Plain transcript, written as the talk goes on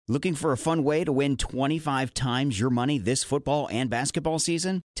Looking for a fun way to win 25 times your money this football and basketball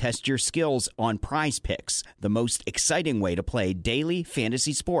season? Test your skills on Prize Picks, the most exciting way to play daily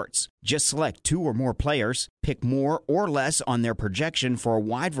fantasy sports. Just select 2 or more players, pick more or less on their projection for a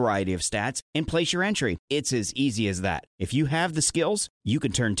wide variety of stats, and place your entry. It's as easy as that. If you have the skills, you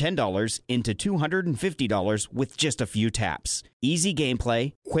can turn $10 into $250 with just a few taps. Easy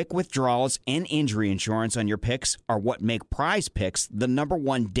gameplay, quick withdrawals, and injury insurance on your picks are what make Prize Picks the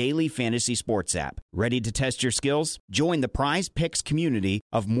 #1 daily fantasy sports app. Ready to test your skills? Join the Prize Picks community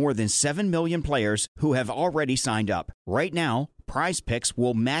of more than 7 million players who have already signed up. Right now, Prize Picks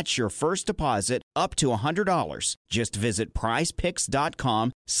will match your first deposit up to $100. Just visit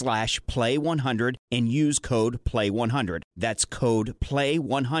prizepicks.com/play100 and use code PLAY100. That's code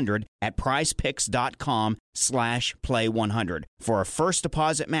PLAY100 at prizepicks.com/play100 for a first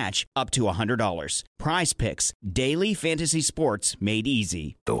deposit match up to $100. Prize Picks, daily fantasy sports made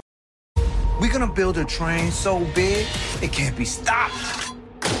easy. We're gonna build a train so big, it can't be stopped.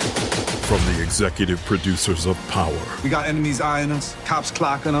 From the executive producers of Power. We got enemies eyeing us, cops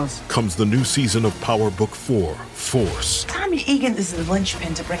clocking us. Comes the new season of Power Book 4, Force. Tommy Egan is the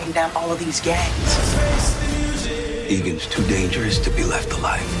linchpin to bringing down all of these gangs. Egan's too dangerous to be left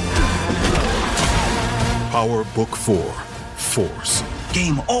alive. Power Book 4, Force.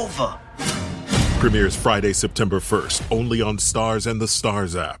 Game over. Premieres Friday, September 1st, only on Stars and the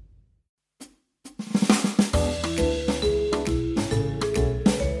Stars app.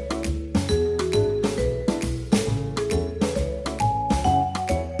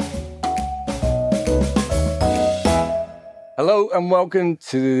 Hello and welcome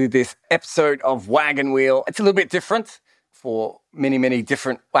to this episode of Wagon Wheel. It's a little bit different for many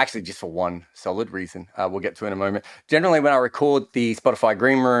different, well, actually just for one solid reason we'll get to in a moment. Generally when I record the Spotify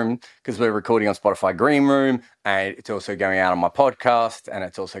Greenroom, because we're recording on Spotify Greenroom and it's also going out on my podcast and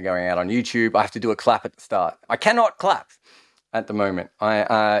it's also going out on YouTube, I have to do a clap at the start. I cannot clap at the moment.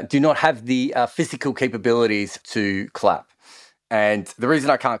 I do not have the physical capabilities to clap. And the reason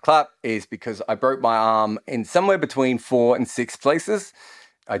I can't clap is because I broke my arm in somewhere between 4 and 6 places.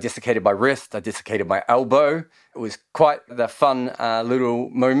 I dislocated my wrist, I dislocated my elbow. It was quite the fun little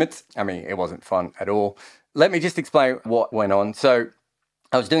moment. I mean, it wasn't fun at all. Let me just explain what went on. So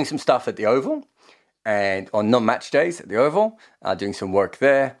I was doing some stuff at the Oval and on non-match days at the Oval, doing some work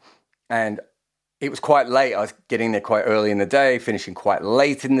there. And it was quite late. I was getting there quite early in the day, finishing quite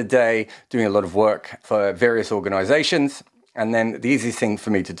late in the day, doing a lot of work for various organizations. And then the easiest thing for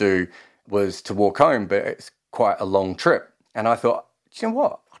me to do was to walk home, but it's quite a long trip. And I thought, you know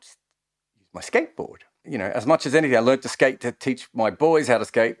what? I'll just use my skateboard. You know, as much as anything, I learned to skate to teach my boys how to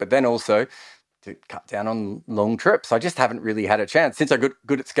skate, but then also to cut down on long trips. I just haven't really had a chance. Since I got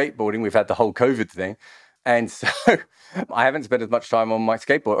good at skateboarding, we've had the whole COVID thing. And so I haven't spent as much time on my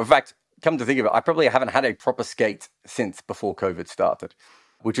skateboard. In fact, come to think of it, I probably haven't had a proper skate since before COVID started,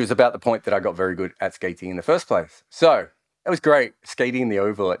 which was about the point that I got very good at skating in the first place. So it was great skating the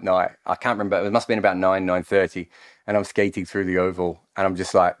Oval at night. I can't remember. It must have been about 9:30. And I'm skating through the Oval. And I'm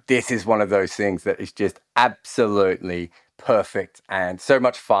just like, this is one of those things that is just absolutely perfect and so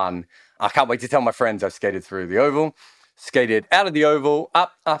much fun. I can't wait to tell my friends I've skated through the Oval. Skated out of the Oval,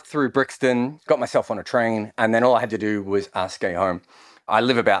 up through Brixton, got myself on a train. And then all I had to do was skate home. I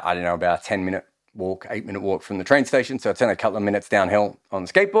live about a 10-minute walk, 8-minute walk from the train station. So it's only a couple of minutes downhill on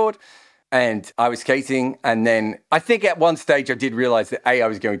the skateboard. And I was skating, and then I think at one stage I did realize that A, I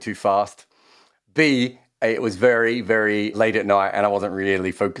was going too fast. B, it was very, very late at night, and I wasn't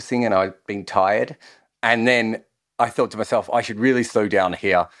really focusing, and I'd been tired. And then I thought to myself, I should really slow down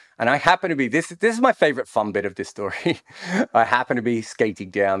here. And I happen to be, this is my favorite fun bit of this story. I happen to be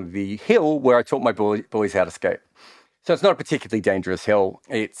skating down the hill where I taught my boys how to skate. So it's not a particularly dangerous hill.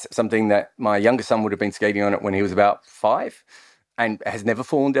 It's something that my younger son would have been skating on it when he was about 5. And has never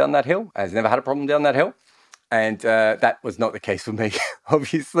fallen down that hill, has never had a problem down that hill. And that was not the case for me,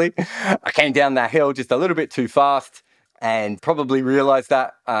 obviously. I came down that hill just a little bit too fast and probably realized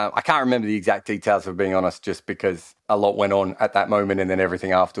that. I can't remember the exact details, of being honest, just because a lot went on at that moment and then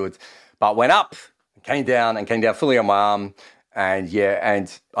everything afterwards. But went up, came down fully on my arm.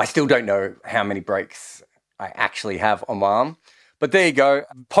 And I still don't know how many breaks I actually have on my arm. But there you go.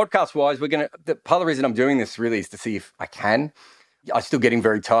 Podcast-wise, part of the reason I'm doing this really is to see if I can. I'm still getting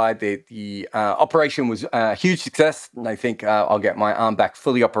very tired. The operation was a huge success, and I think I'll get my arm back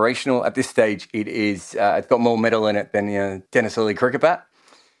fully operational. At this stage, it's got more metal in it than a Dennis Lilly cricket bat.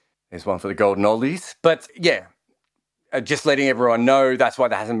 There's one for the golden oldies. But yeah, just letting everyone know, that's why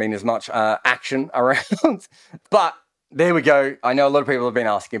there hasn't been as much action around. But there we go. I know a lot of people have been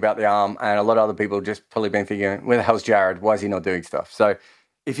asking about the arm, and a lot of other people have just probably been thinking, where the hell's Jared? Why is he not doing stuff? So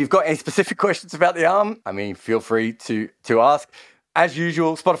If you've got any specific questions about the arm, feel free to ask. As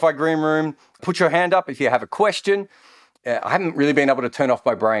usual, Spotify Green Room, put your hand up if you have a question. I haven't really been able to turn off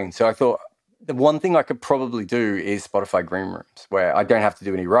my brain, so I thought the one thing I could probably do is Spotify Green Rooms, where I don't have to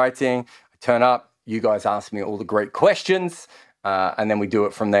do any writing. I turn up, you guys ask me all the great questions, and then we do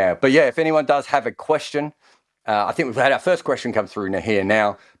it from there. But yeah, if anyone does have a question, I think we've had our first question come through here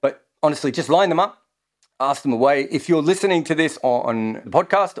now, but honestly, just line them up. Ask them away. If you're listening to this on the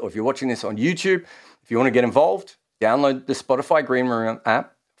podcast or if you're watching this on YouTube, if you want to get involved, download the Spotify Green Room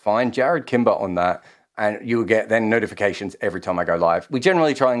app, find Jared Kimber on that, and you'll get then notifications every time I go live. We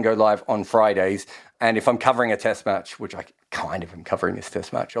generally try and go live on Fridays, and if I'm covering a test match, which I kind of am covering this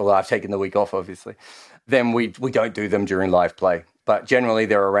test match, although I've taken the week off, obviously, then we don't do them during live play. But generally,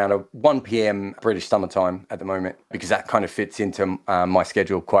 they're around 1 p.m. British summertime at the moment, because that kind of fits into my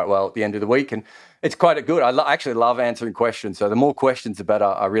schedule quite well at the end of the week. And it's quite good. I actually love answering questions. So the more questions, the better.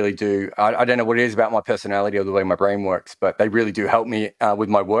 I really do. I don't know what it is about my personality or the way my brain works, but they really do help me with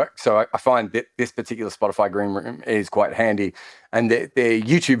my work. So I find that this particular Spotify Green Room is quite handy. And the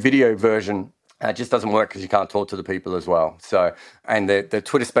YouTube video version just doesn't work because you can't talk to the people as well. So, and the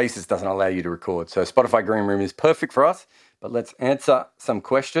Twitter Spaces doesn't allow you to record. So Spotify Green Room is perfect for us. But let's answer some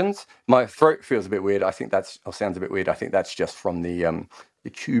questions. My throat feels a bit weird. Sounds a bit weird. I think that's just from the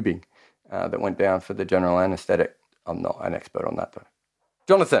tubing that went down for the general anesthetic. I'm not an expert on that, though.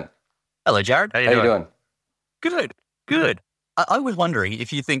 Jonathan. Hello, Jared. How you doing? Good. I was wondering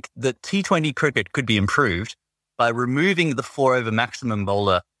if you think that T20 cricket could be improved by removing the 4 over maximum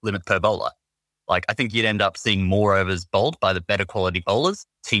bowler limit per bowler. Like, I think you'd end up seeing more overs bowled by the better quality bowlers.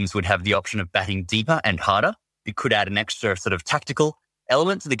 Teams would have the option of batting deeper and harder. It could add an extra sort of tactical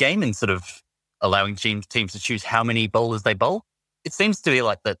element to the game and sort of allowing teams to choose how many bowlers they bowl. It seems to be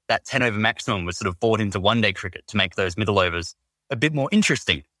like that 10 over maximum was sort of brought into one-day cricket to make those middle overs a bit more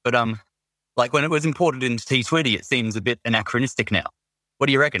interesting. But like when it was imported into T20, it seems a bit anachronistic now. What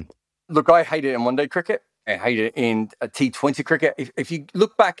do you reckon? Look, I hate it in one-day cricket. I hate it in T20 cricket. If you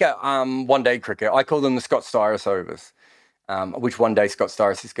look back at one-day cricket, I call them the Scott Styris overs, which one day Scott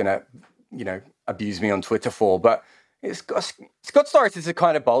Styris is going to, abuse me on Twitter for. But Scott Styris is the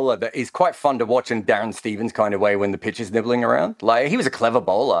kind of bowler that is quite fun to watch in Darren Stevens kind of way when the pitch is nibbling around. Like, he was a clever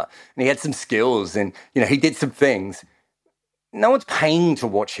bowler and he had some skills and, he did some things. No one's paying to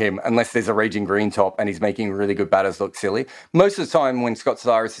watch him unless there's a raging green top and he's making really good batters look silly. Most of the time when Scott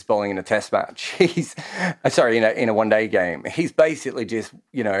Styris is bowling in a test match, in a one-day game, he's basically just,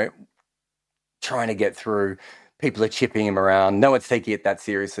 trying to get through. People are chipping him around. No one's taking it that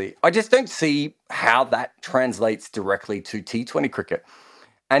seriously. I just don't see how that translates directly to T20 cricket.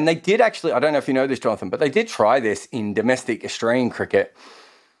 And they did actually, I don't know if you know this, Jonathan, but they did try this in domestic Australian cricket.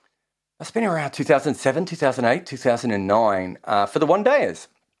 It's been around 2007, 2008, 2009 for the one-dayers.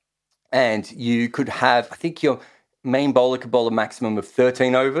 And you could have, I think your main bowler could bowl a maximum of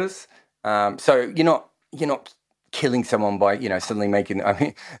 13 overs. So you're not killing someone by, suddenly making,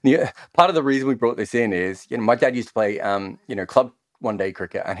 part of the reason we brought this in is, my dad used to play, club one-day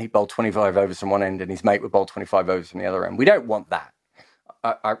cricket and he bowled 25 overs from one end and his mate would bowl 25 overs from the other end. We don't want that.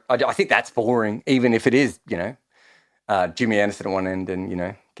 I think that's boring, even if it is, Jimmy Anderson at one end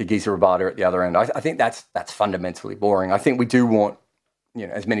and, Kagiso Rabada at the other end. I think that's fundamentally boring. I think we do want,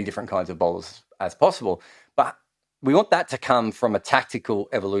 as many different kinds of bowlers as possible, but we want that to come from a tactical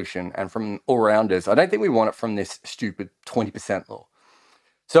evolution and from all-rounders. I don't think we want it from this stupid 20% law.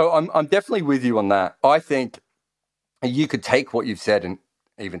 So I'm definitely with you on that. I think you could take what you've said and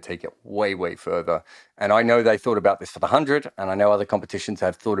even take it way, way further. And I know they thought about this for the 100, and I know other competitions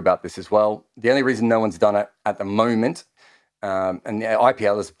have thought about this as well. The only reason no one's done it at the moment, and the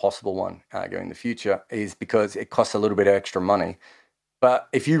IPL is a possible one going in the future, is because it costs a little bit of extra money. But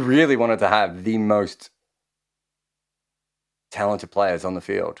if you really wanted to have the most talented players on the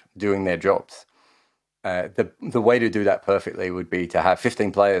field doing their jobs, the way to do that perfectly would be to have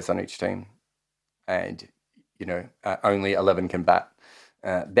 15 players on each team and, only 11 can bat.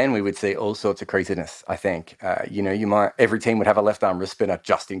 Then we would see all sorts of craziness, I think. Every team would have a left-arm wrist spinner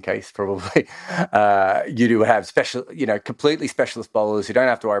just in case, probably. You do have special, completely specialist bowlers who don't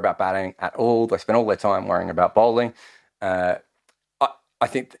have to worry about batting at all. They spend all their time worrying about bowling. I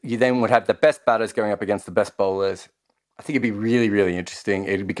think you then would have the best batters going up against the best bowlers. I think it'd be really, really interesting.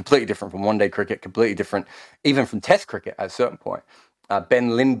 It'd be completely different from one-day cricket, completely different even from Test cricket at a certain point.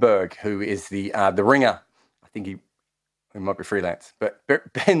 Ben Lindbergh, who is the ringer, I think he might be freelance, but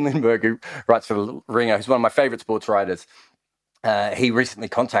Ben Lindbergh, who writes for the Ringer, who's one of my favourite sports writers, he recently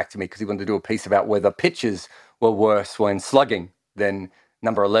contacted me because he wanted to do a piece about whether pitches were worse when slugging than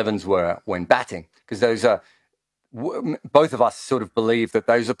number 11s were when batting, because those are both of us sort of believe that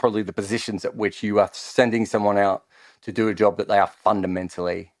those are probably the positions at which you are sending someone out to do a job that they are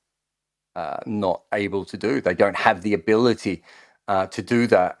fundamentally not able to do. They don't have the ability to do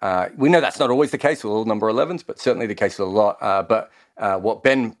that. We know that's not always the case with all number 11s, but certainly the case with a lot. But what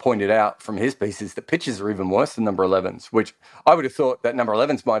Ben pointed out from his piece is that pitches are even worse than number 11s, which I would have thought that number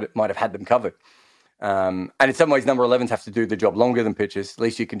 11s might have had them covered. And in some ways, number 11s have to do the job longer than pitches. At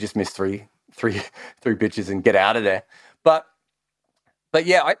least you can just miss three pitches and get out of there. But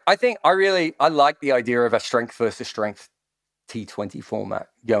yeah, I think I like the idea of a strength versus strength T20 format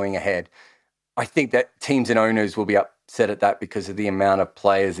going ahead. I think that teams and owners will be upset at that because of the amount of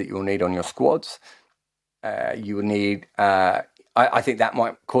players that you'll need on your squads. You will need. I think that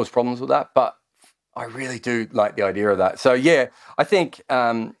might cause problems with that, but I really do like the idea of that. So yeah, I think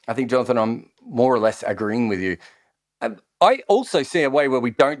Jonathan, I'm more or less agreeing with you. I also see a way where we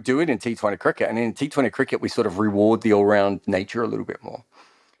don't do it in T20 cricket, and in T20 cricket we sort of reward the all-round nature a little bit more.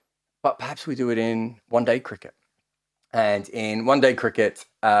 But perhaps we do it in one-day cricket, and in one-day cricket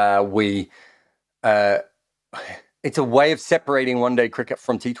it's a way of separating one-day cricket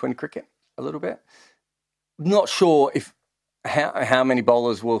from T20 cricket a little bit. Not sure if how many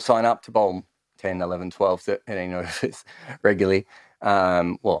bowlers will sign up to bowl 10, 11, 12, 13 overs regularly.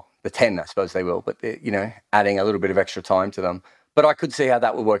 Well, the 10, I suppose they will, but adding a little bit of extra time to them. But I could see how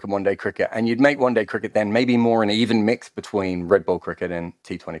that would work in one-day cricket, and you'd make one-day cricket then maybe more an even mix between red ball cricket and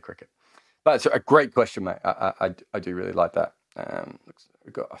T20 cricket. But it's a great question, mate. I do really like that.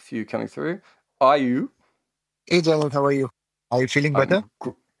 We've got a few coming through. Are you? Hey, Donald, how are you? Are you feeling better?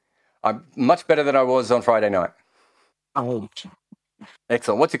 I'm much better than I was on Friday night. Oh.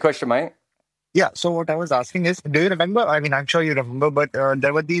 Excellent. What's your question, mate? Yeah, so what I was asking is, do you remember, I mean, I'm sure you remember, but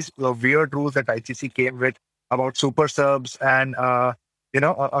there were these weird rules that ICC came with about super subs and, a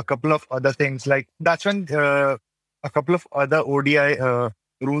couple of other things. Like, that's when a couple of other ODI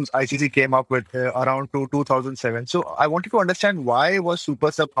rules ICC came up with around 2007. So I wanted to understand, why was super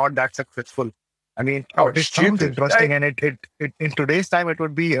sub not that successful? I mean, it sounds interesting, and it in today's time it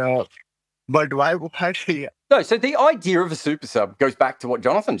would be, but why? Yeah. No, so the idea of a super sub goes back to what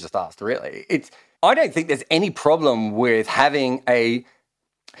Jonathan just asked, really. I don't think there's any problem with having a...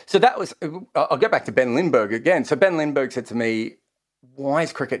 So that was... I'll go back to Ben Lindbergh again. So Ben Lindbergh said to me, why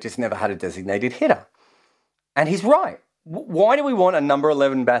has cricket just never had a designated hitter? And he's right. Why do we want a number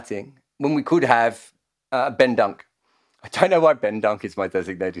 11 batting when we could have Ben Dunk? I don't know why Ben Dunk is my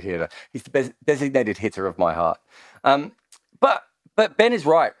designated hitter. He's the designated hitter of my heart. But Ben is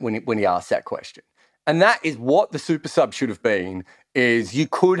right when he asks that question. And that is what the super sub should have been, is you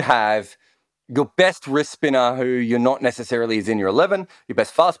could have your best wrist spinner who you're not necessarily is in your 11, your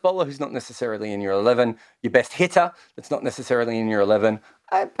best fast bowler who's not necessarily in your 11, your best hitter that's not necessarily in your 11,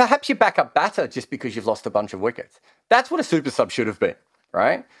 perhaps your backup batter just because you've lost a bunch of wickets. That's what a super sub should have been,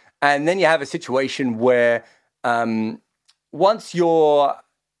 right? And then you have a situation where once your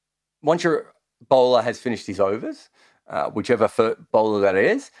bowler has finished his overs, whichever bowler that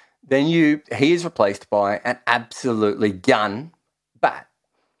is, then he is replaced by an absolutely gun bat,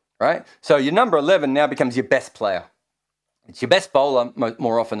 right? So your number 11 now becomes your best player. It's your best bowler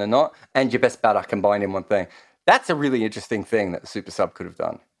more often than not, and your best batter combined in one thing. That's a really interesting thing that the super sub could have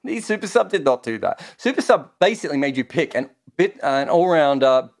done. The super sub did not do that. Super sub basically made you pick an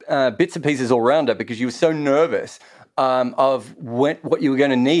all-rounder, bits and pieces all-rounder, because you were so nervous of what you were going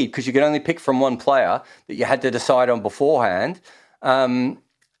to need, because you could only pick from one player that you had to decide on beforehand.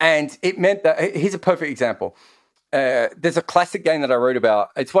 And it meant that, here's a perfect example. There's a classic game that I wrote about.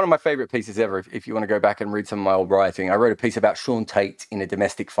 It's one of my favorite pieces ever. If you want to go back and read some of my old writing, I wrote a piece about Sean Tate in a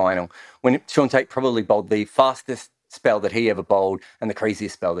domestic final, when Sean Tate probably bowled the fastest spell that he ever bowled and the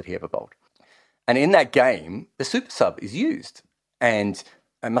craziest spell that he ever bowled. And in that game, the super sub is used. And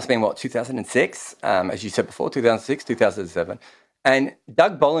it must have been, 2006? As you said before, 2006, 2007. And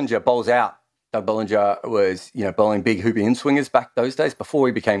Doug Bollinger bowls out. Doug Bollinger was, bowling big hooping in swingers back those days before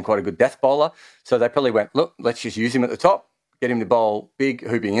he became quite a good death bowler. So they probably went, look, let's just use him at the top, get him to bowl big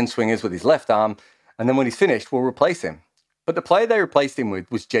hooping in swingers with his left arm, and then when he's finished, we'll replace him. But the player they replaced him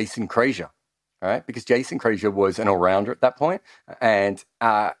with was Jason Frazier, all right? Because Jason Frazier was an all-rounder at that point, and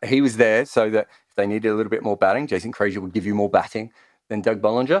he was there so that if they needed a little bit more batting, Jason Frazier would give you more batting than Doug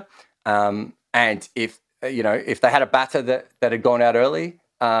Bollinger. And if they had a batter that had gone out early,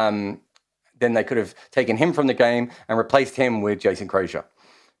 then they could have taken him from the game and replaced him with Jason Frazier.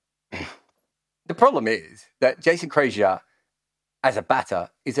 The problem is that Jason Frazier, as a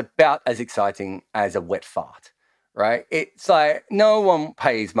batter, is about as exciting as a wet fart, right? It's like no one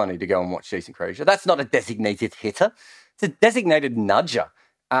pays money to go and watch Jason Frazier. That's not a designated hitter. It's a designated nudger.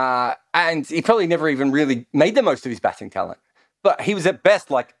 And he probably never even really made the most of his batting talent. But he was at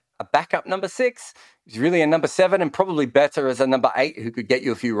best like a backup number 6. He was really a number 7 and probably better as a number 8 who could get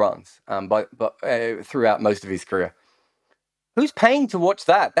you a few runs throughout most of his career. Who's paying to watch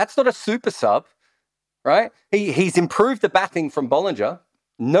that? That's not a super sub, right? He's improved the batting from Bollinger,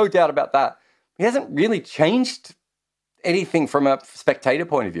 no doubt about that. He hasn't really changed anything from a spectator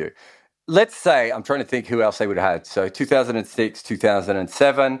point of view. Let's say, I'm trying to think who else they would have had. So 2006,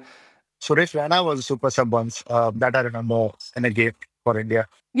 2007. Suresh Raina was a super sub once, that I remember in a game for India.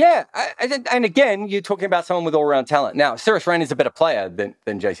 Yeah, and again, you're talking about someone with all-round talent. Now, Suresh Raina is a better player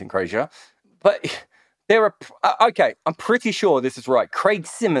than Jason Krejci, but there are... Okay, I'm pretty sure this is right. Craig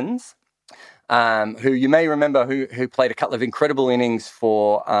Simmons, who you may remember who played a couple of incredible innings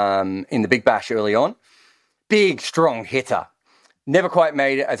for in the Big Bash early on. Big, strong hitter. Never quite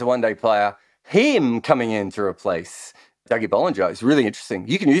made it as a one-day player. Him coming in to replace Dougie Bollinger is really interesting.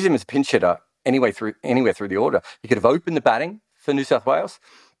 You can use him as a pinch hitter anywhere through the order. He could have opened the batting for New South Wales.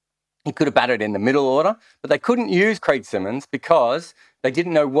 He could have batted in the middle order, but they couldn't use Craig Simmons because they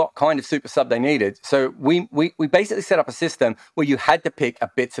didn't know what kind of super sub they needed. So we basically set up a system where you had to pick a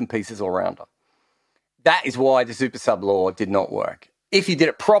bits and pieces all-rounder. That is why the super sub law did not work. If you did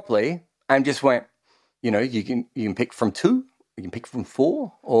it properly and just went, you can pick from 2, you can pick from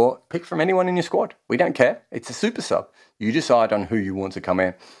 4, or pick from anyone in your squad. We don't care. It's a super sub. You decide on who you want to come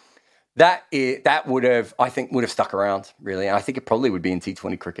in. That would have stuck around, really. And I think it probably would be in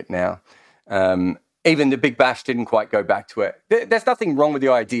T20 cricket now. Even the Big Bash didn't quite go back to it. There's nothing wrong with the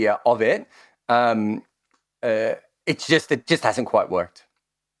idea of it. It just hasn't quite worked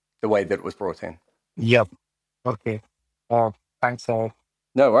the way that it was brought in. Yep. Okay. Thanks, sir.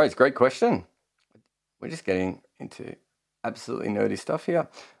 No worries. Great question. We're just getting into absolutely nerdy stuff here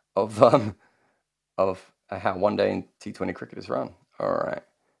of how one day in T20 cricket is run. All right.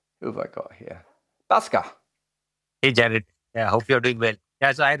 Who have I got here? Bhaskar. Hey, Jared. Yeah, hope you're doing well.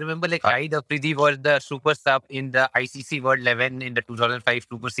 Yeah, so I remember Shahid Afridi was the super sub in the ICC World 11 in the 2005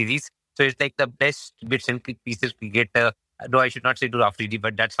 Super Series. So it's like the best bits and pieces we get. No, I should not say to Afridi,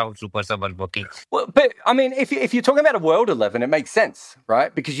 but that's how super sub are working. Well, but I mean, if you're talking about a World 11, it makes sense,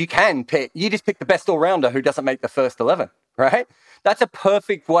 right? Because you just pick the best all-rounder who doesn't make the first 11, right? That's a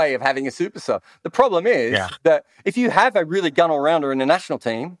perfect way of having a super sub. The problem is that if you have a really gun all-rounder in the national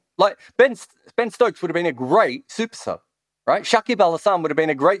team, like Ben Stokes would have been a great super sub, right? Shakib Al Hasan would have been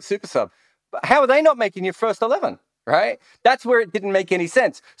a great super sub. But how are they not making your first 11, right? That's where it didn't make any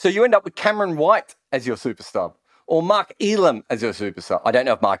sense. So you end up with Cameron White as your super sub or Mark Elam as your super sub. I don't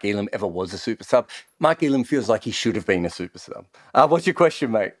know if Mark Elam ever was a super sub. Mark Elam feels like he should have been a super sub. What's your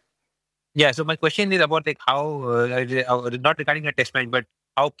question, mate? Yeah, so my question is about how, not regarding a test match, but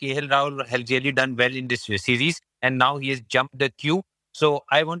how KL Rahul has really done well in this series, and now he has jumped the queue. So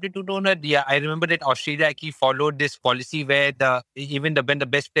I wanted to know that, I remember that Australia actually followed this policy where when the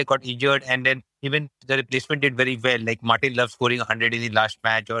best player got injured, and then even the replacement did very well, like Martin Love scoring 100 in the last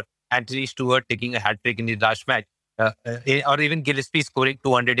match, or Anthony Stewart taking a hat-trick in his last match, or even Gillespie scoring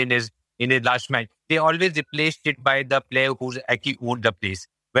 200 in his last match. They always replaced it by the player who's actually owned the place.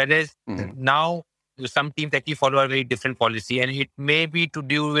 Whereas now some teams actually follow a very different policy, and it may be to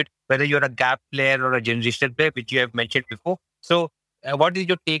do with whether you're a gap player or a generational player, which you have mentioned before. So what is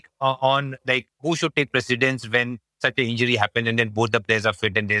your take on who should take precedence when such an injury happens and then both the players are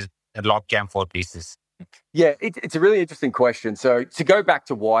fit and there's a lock camp for places? Yeah, it's a really interesting question. So to go back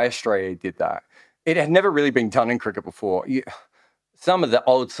to why Australia did that, it had never really been done in cricket before. Some of the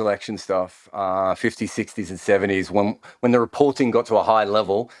old selection stuff, 50s, 60s and 70s, when the reporting got to a high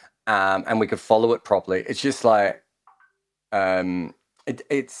level and we could follow it properly, it's just like, it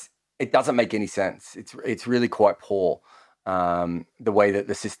doesn't make any sense. It's really quite poor, the way that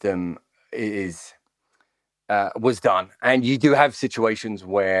the system was done. And you do have situations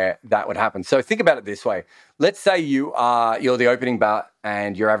where that would happen. So think about it this way. Let's say you're the opening bat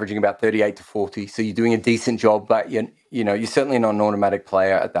and you're averaging about 38 to 40. So you're doing a decent job, but you're certainly not an automatic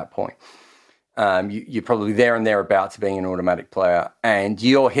player at that point. You're probably there and thereabouts being an automatic player, and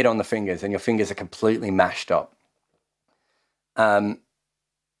you're hit on the fingers and your fingers are completely mashed up. The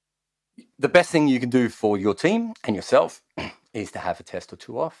best thing you can do for your team and yourself is to have a test or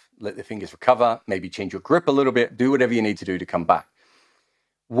two off, let the fingers recover, maybe change your grip a little bit, do whatever you need to do to come back.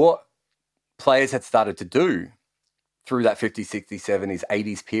 What players had started to do through that 50s, 60s, 70s,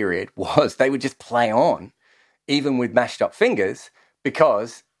 80s period was they would just play on, even with mashed up fingers,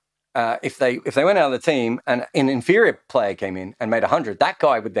 because if they went out of the team and an inferior player came in and made 100, that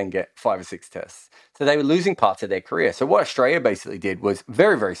guy would then get 5 or 6 tests. So they were losing parts of their career. So what Australia basically did was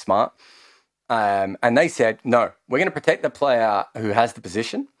very, very smart. And they said, no, we're going to protect the player who has the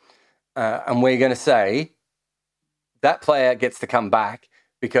position. And we're going to say that player gets to come back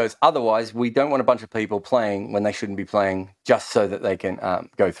because otherwise we don't want a bunch of people playing when they shouldn't be playing just so that they can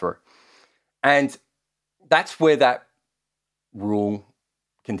go through. And that's where that rule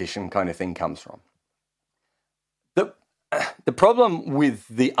condition kind of thing comes from. The problem with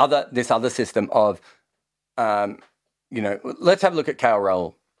this other system of, let's have a look at KL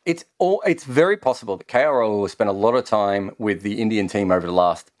Rahul. It's very possible that KL Rahul will spend a lot of time with the Indian team over the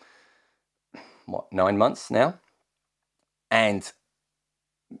last, 9 months now? And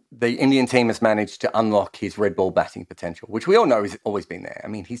the Indian team has managed to unlock his red ball batting potential, which we all know has always been there. I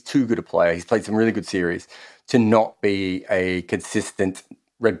mean, he's too good a player. He's played some really good series to not be a consistent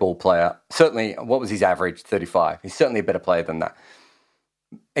red ball player. Certainly, what was his average? 35. He's certainly a better player than that.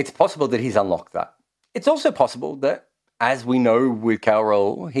 It's possible that he's unlocked that. It's also possible that, as we know with KL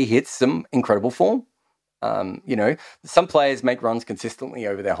Rahul, he hits some incredible form. Some players make runs consistently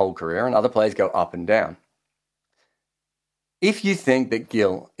over their whole career and other players go up and down. If you think that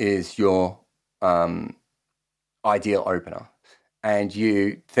Gill is your ideal opener and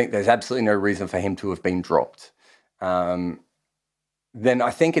you think there's absolutely no reason for him to have been dropped, then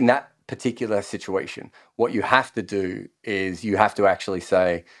I think in that particular situation, what you have to do is you have to actually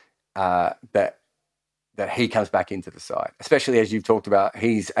say that he comes back into the side, especially as you've talked about,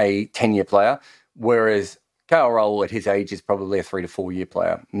 he's a 10-year player, whereas KL Rahul at his age is probably a 3 to 4 year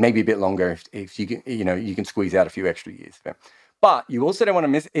player, maybe a bit longer if you can, you can squeeze out a few extra years. But you also don't want to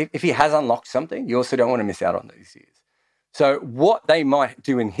miss, if he has unlocked something, you also don't want to miss out on these years. So what they might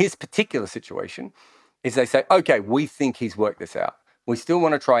do in his particular situation is they say, okay, we think he's worked this out. We still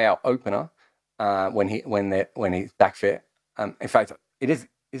want to try our opener when he's back fit. In fact, is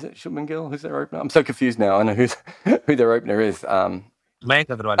it Shubman Gill who's their opener? I'm so confused now. I know who their opener is. Mayank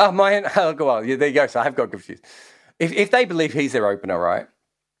Agarwal. Mayank Agarwal. Yeah, there you go. So I have got confused. If they believe he's their opener, right,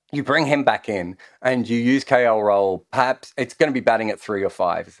 you bring him back in and you use KL Rahul, perhaps it's going to be batting at 3 or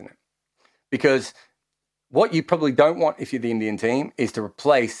 5, isn't it? Because what you probably don't want if you're the Indian team is to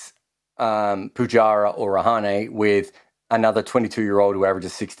replace Pujara or Rahane with another 22-year-old who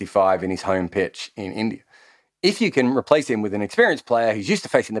averages 65 in his home pitch in India. If you can replace him with an experienced player who's used to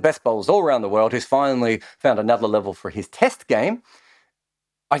facing the best bowlers all around the world, who's finally found another level for his test game,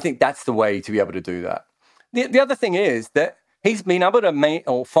 I think that's the way to be able to do that. The other thing is that he's been able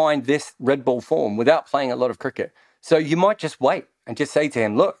to find this red ball form without playing a lot of cricket. So you might just wait and just say to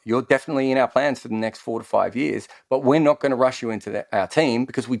him, look, you're definitely in our plans for the next 4 to 5 years, but we're not going to rush you into our team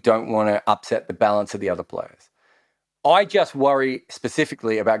because we don't want to upset the balance of the other players. I just worry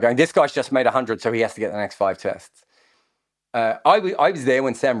specifically about going, this guy's just made 100, so he has to get the next 5 tests. I was there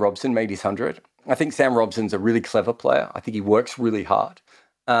when Sam Robson made his 100. I think Sam Robson's a really clever player. I think he works really hard.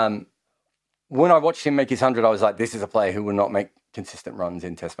 When I watched him make his 100, I was like, this is a player who will not make consistent runs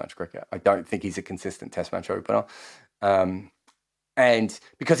in Test match cricket. I don't think he's a consistent Test match opener. And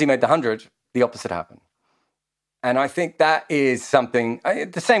because he made the 100, the opposite happened. And I think that is something,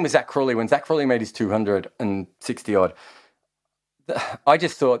 the same with Zach Crawley. When Zach Crawley made his 260 odd, I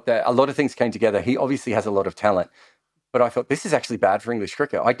just thought that a lot of things came together. He obviously has a lot of talent, but I thought this is actually bad for English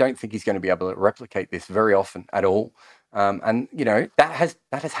cricket. I don't think he's going to be able to replicate this very often at all. And that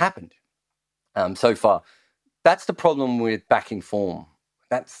has happened so far. That's the problem with backing form.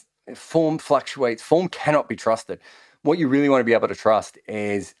 Form fluctuates. Form cannot be trusted. What you really want to be able to trust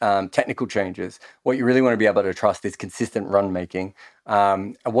is technical changes. What you really want to be able to trust is consistent run making.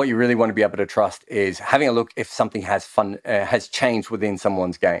 And what you really want to be able to trust is having a look if something has changed within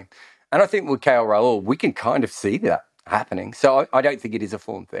someone's game. And I think with KL Rahul, we can kind of see that happening. So I don't think it is a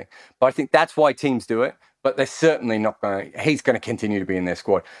form thing. But I think that's why teams do it. But they're certainly not going to... He's going to continue to be in their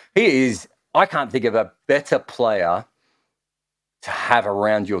squad. He is... I can't think of a better player to have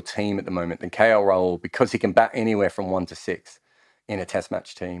around your team at the moment than KL Rahul, because he can bat anywhere from 1 to 6 in a Test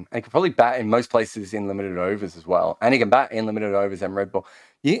match team. And he can probably bat in most places in limited overs as well. And he can bat in limited overs and red ball.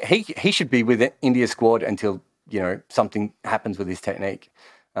 He should be with India's squad until something happens with his technique.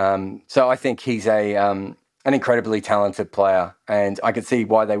 So I think he's an incredibly talented player, and I can see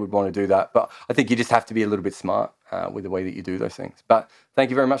why they would want to do that. But I think you just have to be a little bit smart with the way that you do those things. But thank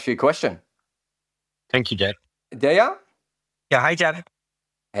you very much for your question. Thank you, Jared. Daya? Yeah, hi, Jared.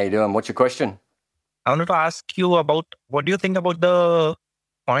 How you doing? What's your question? I wanted to ask you about, what do you think about the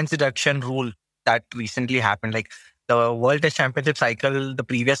points deduction rule that recently happened? Like the World Test Championship cycle, the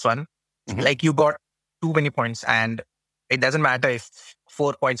previous one, like you got too many points and it doesn't matter if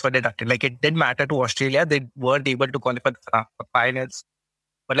 4 points were deducted. Like it did matter to Australia. They weren't able to qualify for finals.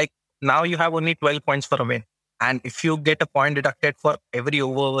 But like now you have only 12 points for a win. And if you get a point deducted for every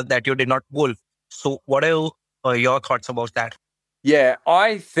over that you did not bowl, so what are your thoughts about that? Yeah,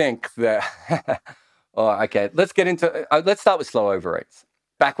 I think that... okay, let's get into... let's start with slow over rates.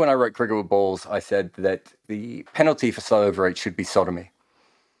 Back when I wrote Cricket with Balls, I said that the penalty for slow over rates should be sodomy.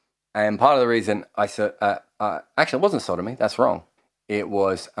 And part of the reason I said... actually, it wasn't sodomy. That's wrong. It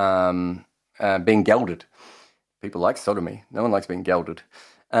was being gelded. People like sodomy. No one likes being gelded.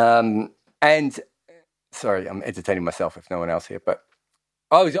 And... Sorry, I'm entertaining myself if no one else here, but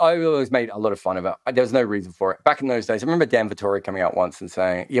I always made a lot of fun of it. There was no reason for it. Back in those days, I remember Dan Vittori coming out once and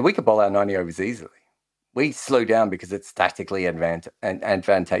saying, yeah, we could bowl out 90 overs easily. We slow down because it's tactically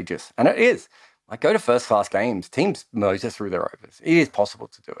advantageous. And it is. Like, go to first-class games. Teams motor through their overs. It is possible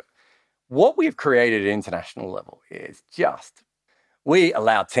to do it. What we've created at international level is just... we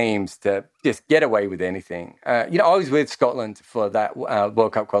allow teams to just get away with anything. I was with Scotland for that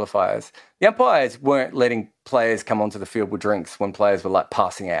World Cup qualifiers. The umpires weren't letting players come onto the field with drinks when players were, like,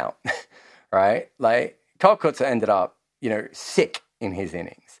 passing out, right? Like, Kyle Kutzer ended up, sick in his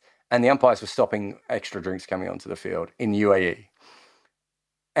innings. And the umpires were stopping extra drinks coming onto the field in UAE.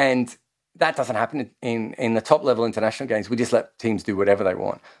 And that doesn't happen in the top-level international games. We just let teams do whatever they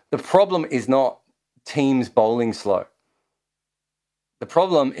want. The problem is not teams bowling slow. The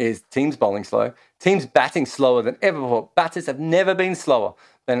problem is teams bowling slow, teams batting slower than ever before. Batters have never been slower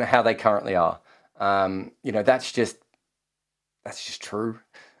than how they currently are. That's just true.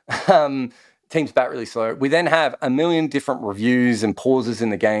 Teams bat really slow. We then have a million different reviews and pauses in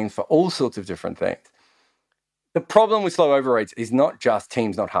the game for all sorts of different things. The problem with slow over rates is not just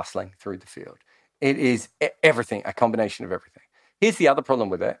teams not hustling through the field. It is everything, a combination of everything. Here's the other problem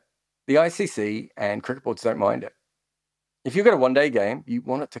with it. The ICC and cricket boards don't mind it. If you've got a one-day game, you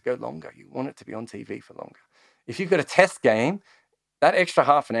want it to go longer. You want it to be on TV for longer. If you've got a test game, that extra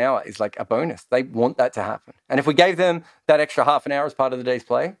half an hour is like a bonus. They want that to happen. And if we gave them that extra half an hour as part of the day's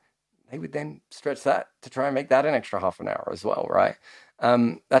play, they would then stretch that to try and make that an extra half an hour as well, right?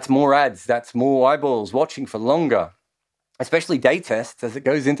 That's more ads. That's more eyeballs watching for longer, especially day tests as it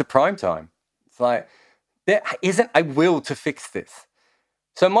goes into prime time. It's like, there isn't a will to fix this.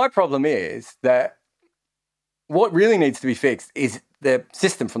 So my problem is that what really needs to be fixed is the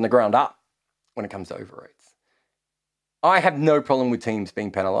system from the ground up when it comes to over rates. I have no problem with teams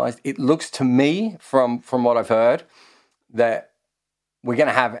being penalised. It looks to me, from what I've heard, that we're going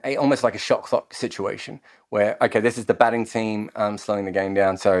to have almost like a shot clock situation where, okay, this is the batting team slowing the game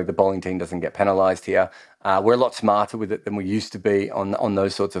down so the bowling team doesn't get penalised here. We're a lot smarter with it than we used to be on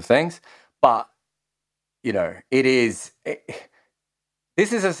those sorts of things. But, this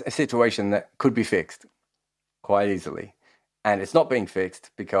is a situation that could be fixed quite easily. And it's not being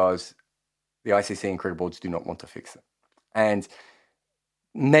fixed because the ICC and cricket boards do not want to fix it. And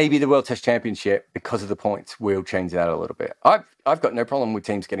maybe the World Test Championship, because of the points, will change that a little bit. I've got no problem with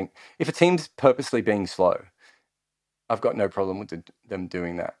teams getting... if a team's purposely being slow, I've got no problem with them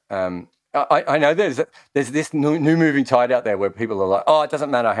doing that. I know there's this new moving tide out there where people are like, oh, it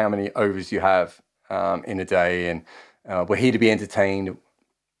doesn't matter how many overs you have in a day, and we're here to be entertained.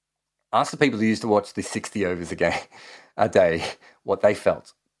 Ask the people who used to watch the 60 overs a day what they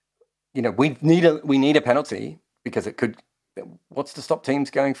felt. We need a penalty because it could... what's to stop teams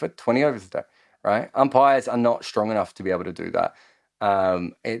going for 20 overs a day, right? Umpires are not strong enough to be able to do that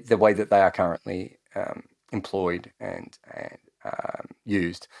the way that they are currently employed and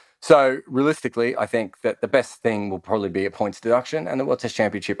used. So realistically, I think that the best thing will probably be a points deduction, and the World Test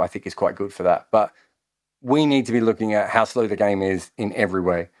Championship, I think, is quite good for that. But we need to be looking at how slow the game is in every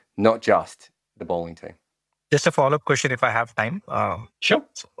way, not just the bowling team. Just a follow-up question if I have time. Sure.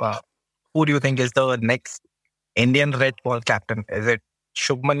 Who do you think is the next Indian red ball captain? Is it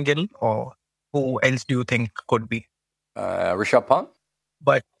Shubman Gill, or who else do you think could be? Rishabh Pant.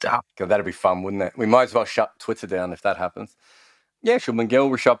 But God, that'd be fun, wouldn't it? We might as well shut Twitter down if that happens. Yeah, Shubman Gill,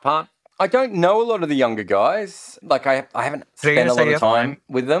 Rishabh Pant. I don't know a lot of the younger guys. Like, I haven't spent a lot of time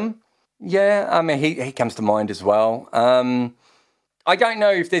with them. Yeah, I mean, he comes to mind as well. I don't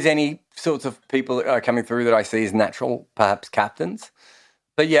know if there's any sorts of people that are coming through that I see as natural, perhaps captains.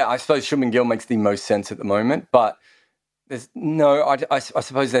 But yeah, I suppose Shubman Gill makes the most sense at the moment. But there's no, I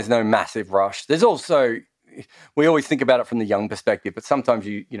suppose there's no massive rush. There's also, we always think about it from the young perspective, but sometimes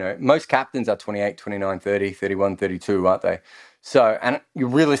most captains are 28, 29, 30, 31, 32, aren't they? So, and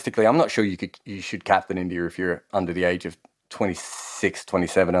realistically, I'm not sure you should captain India if you're under the age of 26,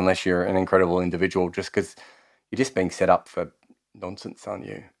 27, unless you're an incredible individual, just because you're just being set up for nonsense, aren't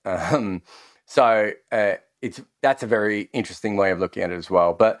you? That's a very interesting way of looking at it as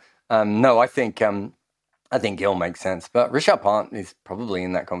well. But no, I think Gill makes sense. But Rishabh Pant is probably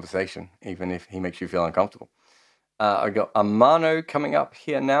in that conversation, even if he makes you feel uncomfortable. I got Amano coming up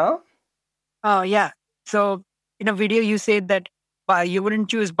here now. Oh, yeah. So in a video, you said that you wouldn't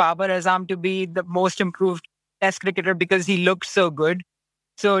choose Babar Azam to be the most improved Test cricketer because he looked so good.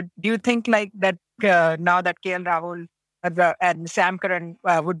 So do you think like that now that KL Rahul and Sam Curran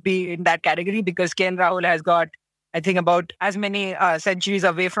would be in that category because KL Rahul has got, I think, about as many centuries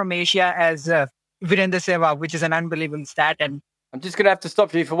away from Asia as Virendra Sehwag, which is an unbelievable stat. And I'm just going to have to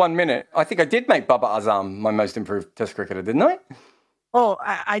stop you for 1 minute. I think I did make Babar Azam my most improved Test cricketer, didn't I? Oh,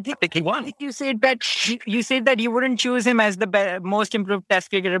 I think he won. I think you said that you wouldn't choose him as the most improved Test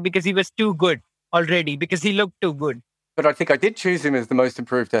cricketer because he was too good already, because he looked too good. But I think I did choose him as the most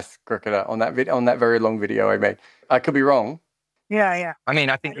improved Test cricketer on that on that very long video I made. I could be wrong. Yeah. I mean,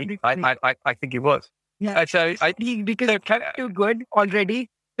 I think he was. Yeah. Because he too good already.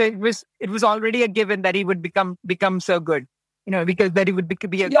 So it was already a given that he would become so good. Because that he would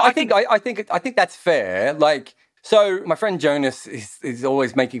be a. Yeah, I think that's fair. Like, so my friend Jonas is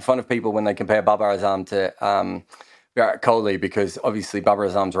always making fun of people when they compare Babar Azam to Virat Kohli, because obviously Babar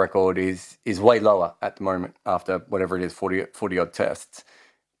Azam's record is way lower at the moment after whatever it is, 40 odd tests.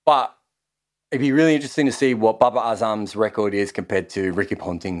 But it'd be really interesting to see what Babar Azam's record is compared to Ricky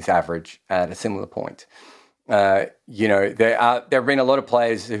Ponting's average at a similar point. There have been a lot of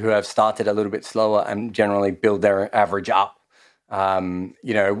players who have started a little bit slower and generally build their average up.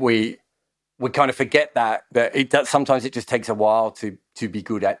 We kind of forget that sometimes it just takes a while to be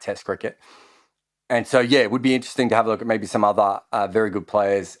good at Test cricket. And so, yeah, it would be interesting to have a look at maybe some other very good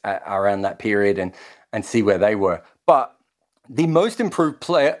players around that period and see where they were. But the most improved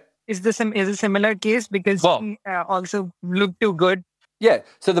player is a similar case because he also looked too good. Yeah,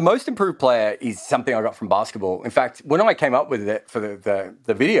 so the most improved player is something I got from basketball. In fact, when I came up with it for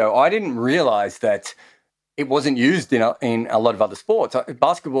the video, I didn't realize that it wasn't used in a lot of other sports.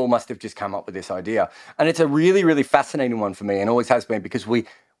 Basketball must have just come up with this idea. And it's a really, really fascinating one for me and always has been, because we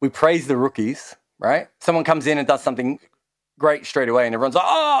praise the rookies, right? Someone comes in and does something great straight away and everyone's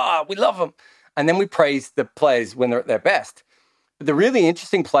like, we love them. And then we praise the players when they're at their best. But the really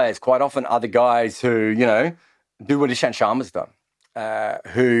interesting players quite often are the guys who, do what Ishant Sharma's done,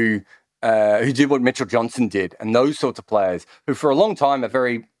 who did what Mitchell Johnson did, and those sorts of players who for a long time are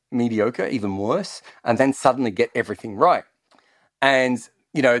very mediocre, even worse, and then suddenly get everything right. And,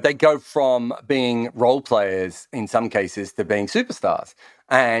 they go from being role players in some cases to being superstars.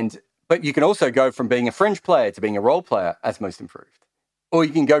 But you can also go from being a fringe player to being a role player as most improved. Or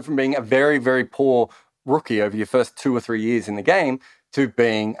you can go from being a very, very poor rookie over your first 2 or 3 years in the game to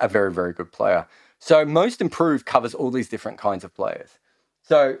being a very, very good player. So most improved covers all these different kinds of players.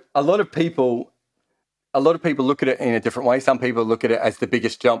 So a lot of people look at it in a different way. Some people look at it as the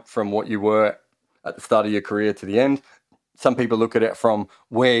biggest jump from what you were at the start of your career to the end. Some people look at it from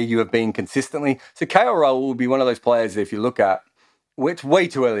where you have been consistently. So KL Rahul will be one of those players that if you look at, it's way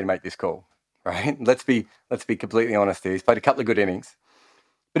too early to make this call, right? Let's be completely honest here. He's played a couple of good innings.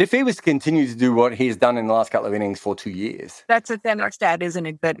 But if he was to continue to do what he's done in the last couple of innings for 2 years... That's a stellar stat, isn't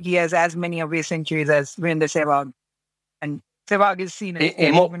it? That he has as many away centuries as Virendra Sehwag. And Sehwag is seen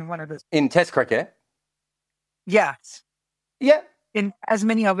as one of those. In Test cricket? Yes. Yeah. In as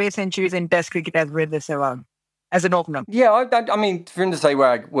many away centuries in Test cricket as Virendra Sehwag, as an opener. Yeah, I mean, Virendra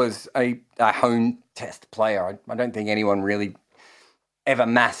Sehwag was a home Test player. I don't think anyone really ever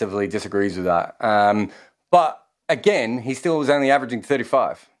massively disagrees with that. But again, he still was only averaging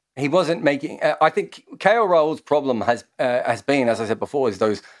 35. He wasn't making... I think KL Rahul's problem has been, as I said before, is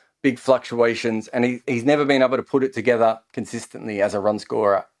those big fluctuations, and he's never been able to put it together consistently as a run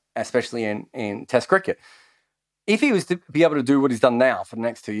scorer, especially in Test cricket. If he was to be able to do what he's done now for the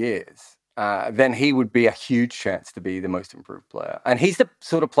next 2 years, then he would be a huge chance to be the most improved player. And he's the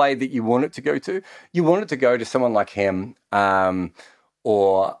sort of player that you want it to go to. You want it to go to someone like him,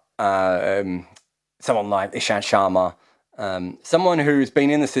 or someone like Ishant Sharma, someone who's been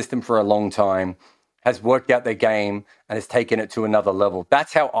in the system for a long time, has worked out their game and has taken it to another level.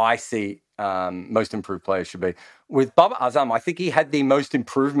 That's how I see most improved players should be. With Babar Azam, I think he had the most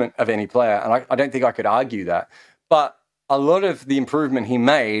improvement of any player, and I don't think I could argue that. But a lot of the improvement he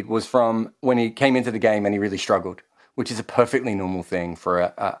made was from when he came into the game and he really struggled, which is a perfectly normal thing for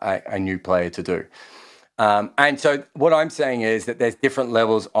a new player to do. And so what I'm saying is that there's different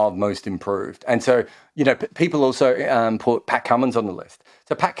levels of most improved. And so, people also put Pat Cummins on the list.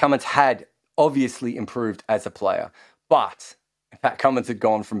 So Pat Cummins had obviously improved as a player, but Pat Cummins had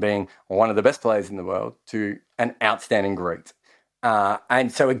gone from being one of the best players in the world to an outstanding great.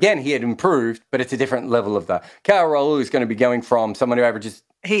 And so again, he had improved, but it's a different level of that. KL Rahul is going to be going from someone who averages...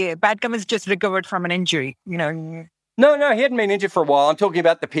 Hey, Pat Cummins just recovered from an injury, No, he hadn't been injured for a while. I'm talking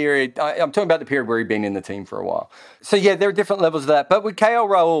about the period. I'm talking about the period where he'd been in the team for a while. So yeah, there are different levels of that. But with KL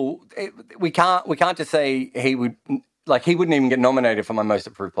Raul, we can't just say he wouldn't even get nominated for my most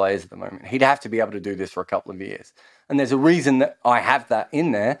improved players at the moment. He'd have to be able to do this for a couple of years. And there's a reason that I have that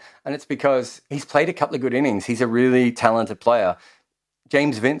in there, and it's because he's played a couple of good innings. He's a really talented player.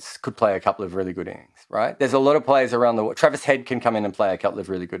 James Vince could play a couple of really good innings, right? There's a lot of players around the world. Travis Head can come in and play a couple of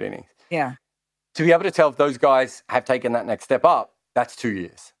really good innings. Yeah. To be able to tell if those guys have taken that next step up, that's 2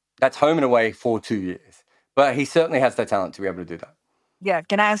 years. That's home and away for 2 years. But he certainly has the talent to be able to do that. Yeah.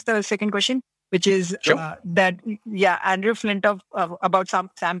 Can I ask the second question? Which is Andrew Flintoff, about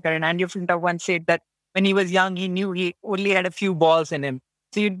Sam Curran. Andrew Flintoff once said that when he was young, he knew he only had a few balls in him.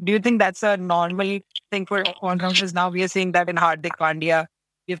 So do you think that's a normal thing for all-rounders now? We are seeing that in Hardik Pandya.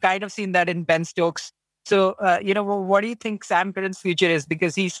 We've kind of seen that in Ben Stokes. So, what do you think Sam Curran's future is?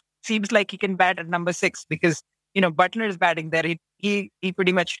 Because he seems like he can bat at number 6 because, Butler is batting there. He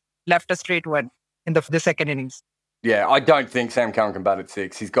pretty much left a straight one in the second innings. Yeah, I don't think Sam Curran can bat at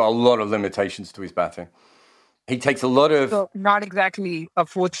 6. He's got a lot of limitations to his batting. He takes a lot of... So not exactly a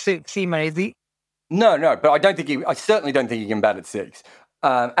fourth seamer, is he? No, but I certainly don't think he can bat at 6.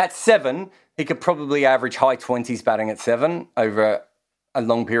 At 7, he could probably average high 20s batting at 7 over a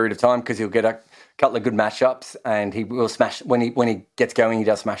long period of time because he'll get a couple of good matchups and he will smash... When he gets going, he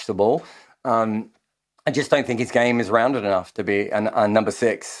does smash the ball. I just don't think his game is rounded enough to be a number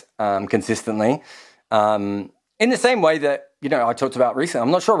 6 consistently. In the same way that, I talked about recently,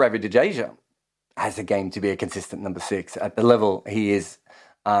 I'm not sure Ravi Jadeja has a game to be a consistent number 6 at the level he is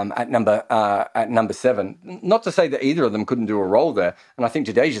at number 7. Not to say that either of them couldn't do a role there, and I think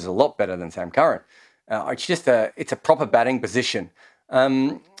Jadeja's a lot better than Sam Curran. It's just it's a proper batting position.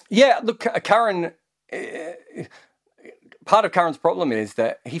 Curran. Part of Curran's problem is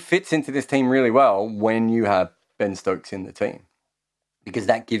that he fits into this team really well when you have Ben Stokes in the team, because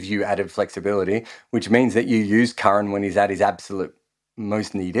that gives you added flexibility, which means that you use Curran when he's at his absolute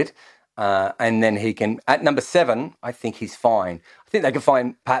most needed. And then he can, at number 7, I think he's fine. I think they could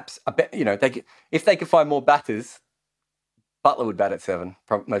find perhaps if they could find more batters, Butler would bat at 7,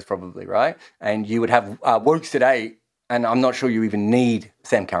 most probably, right? And you would have Wokes at 8, and I'm not sure you even need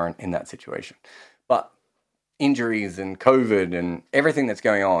Sam Curran in that situation. But injuries and COVID and everything that's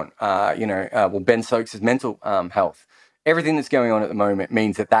going on, Ben Stokes' mental health, everything that's going on at the moment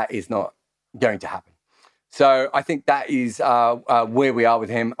means that is not going to happen. So I think that is where we are with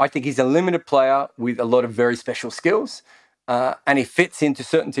him. I think he's a limited player with a lot of very special skills, and he fits into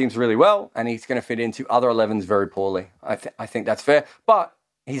certain teams really well, and he's going to fit into other 11s very poorly. I think that's fair, but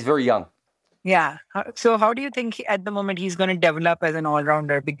he's very young. Yeah. So how do you think at the moment he's going to develop as an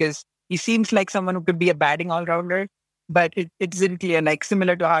all-rounder? Because he seems like someone who could be a batting all-rounder, but it isn't clear. Like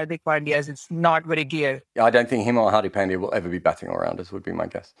similar to Hardik Pandya's, it's not very clear. I don't think him or Hardik Pandya will ever be batting all-rounders, would be my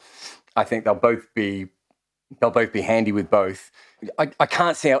guess. I think they'll both be handy with both. I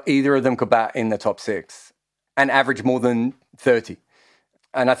can't see how either of them could bat in the top 6 and average more than 30.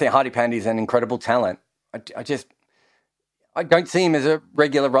 And I think Hardik Pandya is an incredible talent. I don't see him as a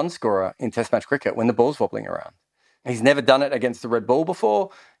regular run scorer in Test match cricket when the ball's wobbling around. He's never done it against the red ball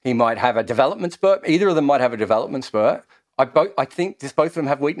before. He might have a development spurt. Either of them might have a development spurt. I think both of them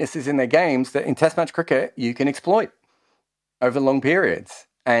have weaknesses in their games that in Test match cricket you can exploit over long periods.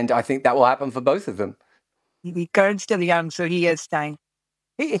 And I think that will happen for both of them. Curran's still young, so he has time.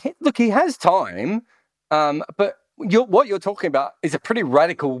 He has time, but what you're talking about is a pretty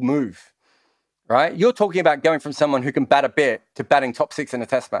radical move, right? You're talking about going from someone who can bat a bit to batting top 6 in a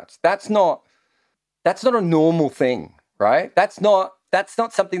Test match. That's not a normal thing, right? That's not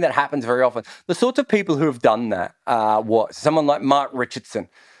something that happens very often. The sorts of people who have done that someone like Mark Richardson,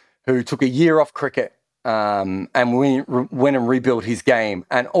 who took a year off cricket and went and rebuilt his game,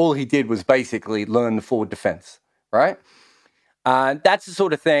 and all he did was basically learn the forward defense, right? That's the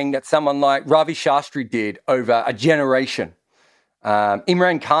sort of thing that someone like Ravi Shastri did over a generation.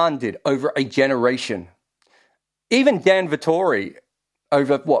 Imran Khan did over a generation. Even Dan Vittori,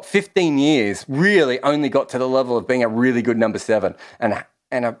 over 15 years, really only got to the level of being a really good number 7 and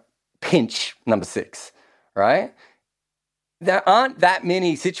a pinch number 6, right? There aren't that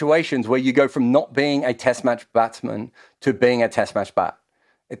many situations where you go from not being a Test match batsman to being a Test match bat.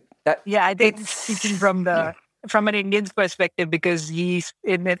 I think speaking from an Indian's perspective, because he's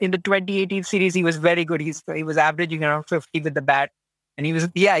in the 2018 series, he was very good. He was averaging around 50 with the bat, and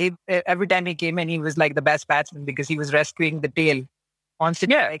every time he came in, he was like the best batsman because he was rescuing the tail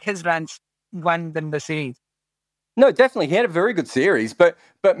constantly. Yeah. Like his runs won them the series. No, definitely, he had a very good series, but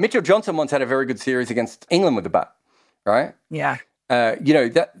Mitchell Johnson once had a very good series against England with the bat. Right? Yeah.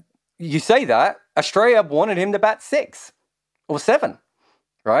 That you say that, Australia wanted him to bat 6 or 7,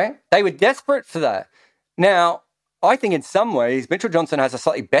 right? They were desperate for that. Now, I think in some ways, Mitchell Johnson has a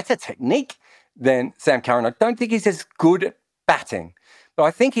slightly better technique than Sam Curran. I don't think he's as good at batting, but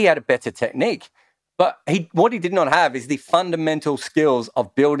I think he had a better technique. But what he did not have is the fundamental skills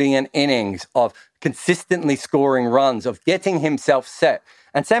of building an innings, of consistently scoring runs, of getting himself set.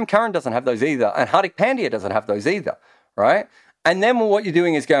 And Sam Curran doesn't have those either. And Hardik Pandya doesn't have those either, right? And then what you're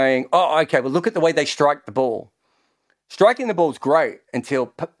doing is going, oh, okay, well, look at the way they strike the ball. Striking the ball is great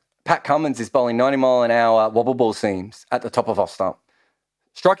until Pat Cummins is bowling 90-mile-an-hour wobble ball seams at the top of off stump.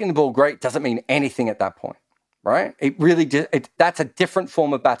 Striking the ball great doesn't mean anything at that point, right? It really that's a different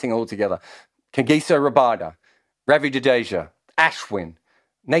form of batting altogether. Kagiso Rabada, Ravi Jadeja, Ashwin,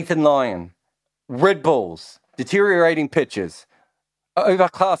 Nathan Lyon, red balls, deteriorating pitches,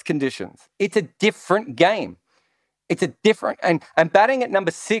 overcast conditions. It's a different game. It's a different... And batting at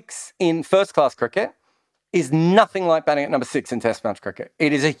number 6 in first-class cricket is nothing like batting at number 6 in Test match cricket.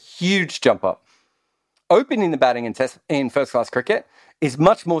 It is a huge jump up. Opening the batting in first-class cricket is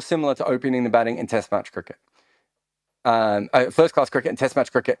much more similar to opening the batting in Test match cricket. First-class cricket and Test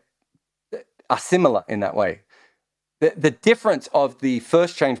match cricket are similar in that way. The difference of the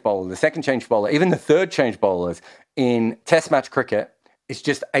first change bowler, the second change bowler, even the third change bowlers in Test match cricket is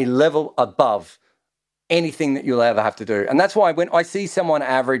just a level above anything that you'll ever have to do. And that's why when I see someone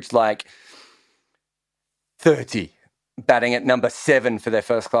average like 30 batting at number 7 for their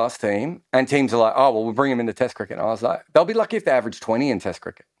first class team, and teams are like, oh, well, we'll bring them into Test cricket. And I was like, they'll be lucky if they average 20 in Test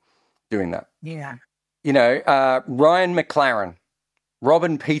cricket doing that. Yeah. You know, Ryan McLaren,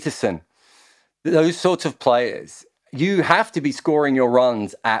 Robin Peterson, those sorts of players, you have to be scoring your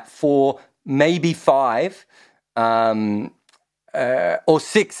runs at 4, maybe 5, or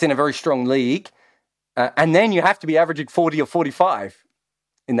 6 in a very strong league. And then you have to be averaging 40 or 45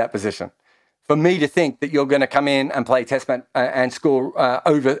 in that position for me to think that you're going to come in and play Test match and score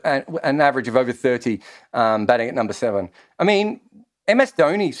over an average of over 30 batting at number 7. I mean, MS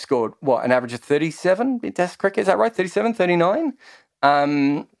Dhoni scored, an average of 37 in Test cricket? Is that right? 37, 39?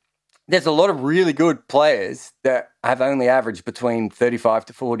 There's a lot of really good players that have only averaged between 35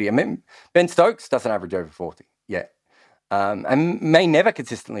 to 40. I mean, Ben Stokes doesn't average over 40 yet, and may never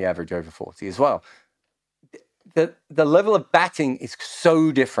consistently average over 40 as well. The level of batting is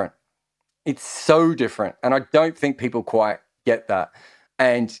so different. It's so different, and I don't think people quite get that.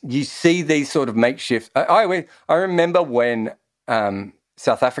 And you see these sort of makeshift... I remember when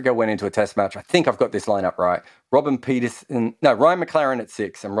South Africa went into a Test match. I think I've got this lineup right. Ryan McLaren at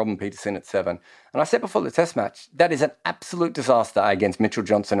 6 and Robin Peterson at 7. And I said before the Test match, that is an absolute disaster against Mitchell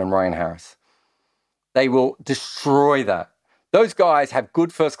Johnson and Ryan Harris. They will destroy that. Those guys have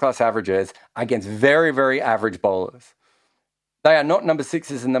good first-class averages against very, very average bowlers. They are not number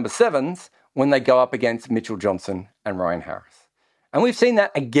 6s and number 7s when they go up against Mitchell Johnson and Ryan Harris. And we've seen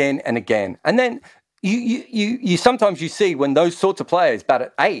that again and again. And then you sometimes you see when those sorts of players bat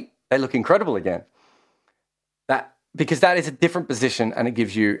at 8, they look incredible again. Because that is a different position and it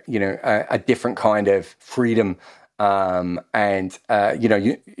gives you, a different kind of freedom. You're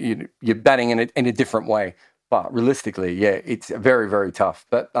batting in a different way. But realistically, yeah, it's very, very tough.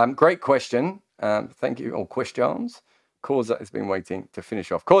 But great question. Thank you. Or questions. Kausa has been waiting to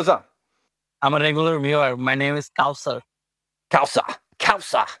finish off. Kausa. I'm a regular viewer. My name is Kausar.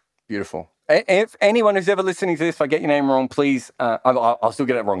 Kausa. Beautiful. If anyone who's ever listening to this, if I get your name wrong, please, I'll still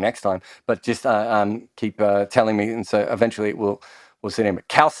get it wrong next time, but just keep telling me, and so eventually we'll sit in. But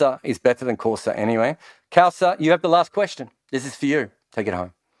Kausa is better than Kausa anyway. Kausa, you have the last question. This is for you. Take it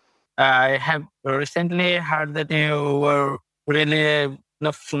home. I have recently heard that you were really,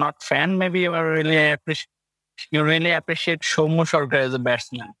 not fan, maybe you were you really appreciate Shomu Sharkar as a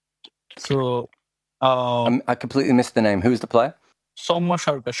batsman. So... I completely missed the name. Who's the player? Shomu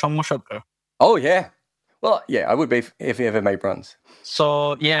Sharkar. Oh, yeah. Well, yeah, I would be if he ever made runs.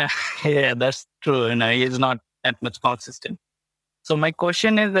 So, yeah, that's true. He's not that much consistent. So my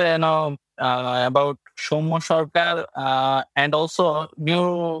question is, about Shomu Sharkar, and also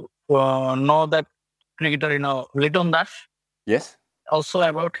you know that cricketer, Liton Das? Yes. Also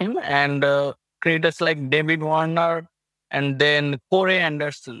about him, and cricketers like David Warner and then Corey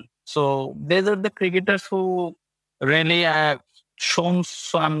Anderson. So these are the cricketers who really have shown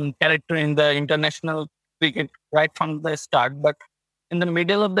some character in the international cricket right from the start. But in the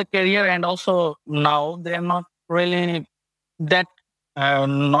middle of the career and also now, they are not really that,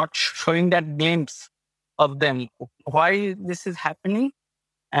 not showing that glimpse of them. Why this is happening?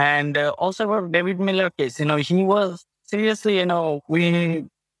 And also about David Miller case, he was seriously, we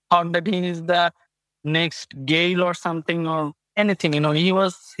thought that he is the next Gale or something, or anything. He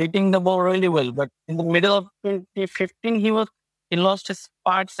was hitting the ball really well, but in the middle of 2015, he lost his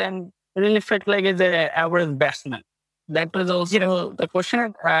parts and really felt like he's an average batsman. That was also the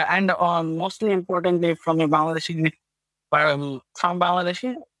question, and mostly importantly from a Bangladeshi,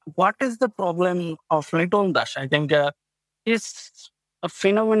 what is the problem of Liton Dash? I think he's a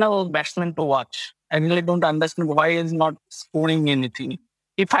phenomenal batsman to watch. I really don't understand why he's not scoring anything.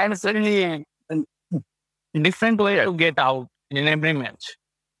 He finds really a different way to get out in every match.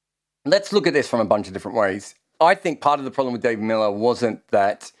 Let's look at this from a bunch of different ways. I think part of the problem with David Miller wasn't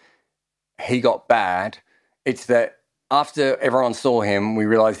that he got bad. It's that after everyone saw him, we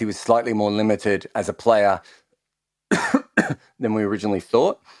realized he was slightly more limited as a player than we originally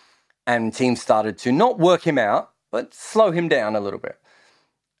thought. And teams started to not work him out, but slow him down a little bit.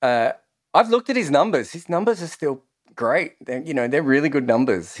 I've looked at his numbers. His numbers are still great. They're really good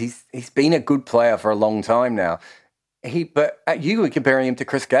numbers. He's been a good player for a long time now. But you were comparing him to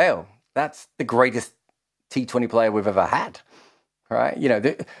Chris Gale. That's the greatest T20 player we've ever had, right?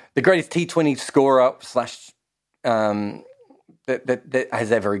 The greatest T20 scorer / that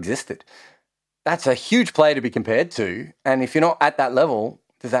has ever existed. That's a huge player to be compared to. And if you're not at that level,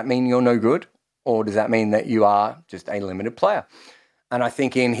 does that mean you're no good? Or does that mean that you are just a limited player? And I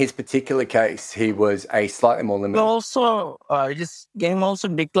think in his particular case, he was a slightly more limited. Also, his game also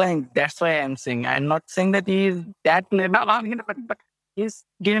declined. That's why I'm saying. I'm not saying that he's that, but his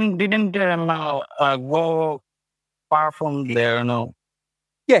game didn't go far from there. No.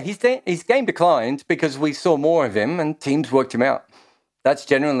 Yeah, his game declined because we saw more of him and teams worked him out. That's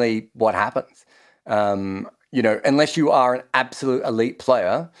generally what happens. Unless you are an absolute elite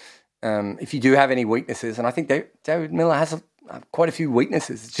player, if you do have any weaknesses, and I think David Miller has quite a few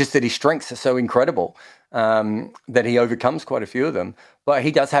weaknesses. It's just that his strengths are so incredible that he overcomes quite a few of them. But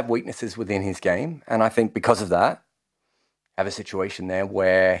he does have weaknesses within his game. And I think because of that, have a situation there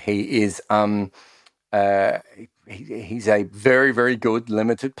where he is he's a very, very good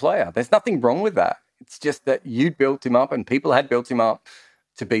limited player. There's nothing wrong with that. It's just that you built him up and people had built him up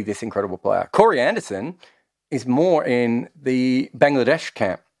to be this incredible player. Corey Anderson is more in the Bangladesh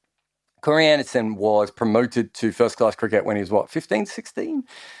camp. Corey Anderson was promoted to first-class cricket when he was, 15, 16?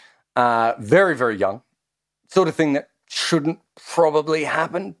 Very, very young. Sort of thing that shouldn't probably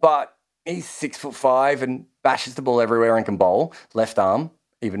happen, but he's 6'5" and bashes the ball everywhere and can bowl. Left arm,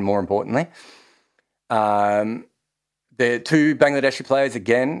 even more importantly. The two Bangladeshi players,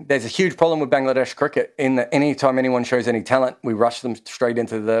 again, there's a huge problem with Bangladesh cricket in that any time anyone shows any talent, we rush them straight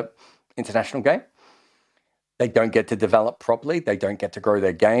into the international game. They don't get to develop properly. They don't get to grow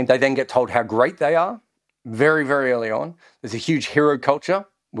their game. They then get told how great they are very, very early on. There's a huge hero culture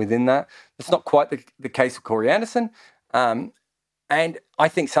within that. It's not quite the case with Corey Anderson. And I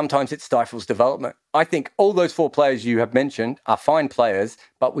think sometimes it stifles development. I think all those four players you have mentioned are fine players,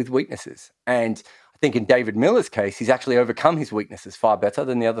 but with weaknesses. And I think in David Miller's case, he's actually overcome his weaknesses far better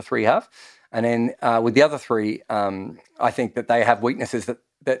than the other three have. And then with the other three, I think that they have weaknesses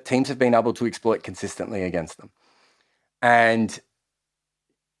that teams have been able to exploit consistently against them. And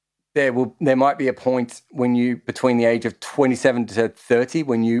there might be a point when you, between the age of 27 to 30,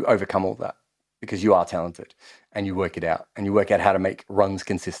 when you overcome all that because you are talented and you work it out and you work out how to make runs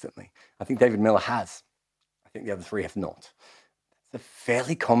consistently. I think David Miller has. I think the other three have not. It's a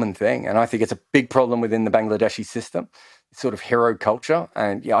fairly common thing. And I think it's a big problem within the Bangladeshi system, sort of hero culture.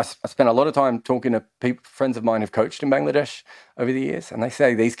 And I spent a lot of time talking to friends of mine who've coached in Bangladesh over the years. And they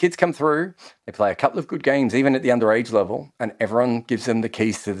say these kids come through, they play a couple of good games, even at the underage level, and everyone gives them the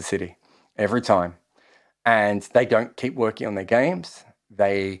keys to the city every time. And they don't keep working on their games.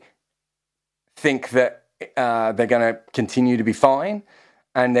 They think that they're going to continue to be fine.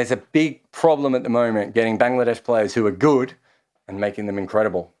 And there's a big problem at the moment getting Bangladesh players who are good and making them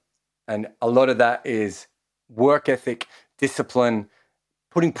incredible. And a lot of that is work ethic, discipline,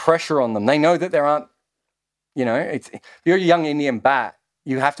 putting pressure on them. They know that there aren't, if you're a young Indian bat,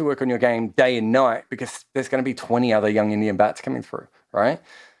 you have to work on your game day and night because there's going to be 20 other young Indian bats coming through, right?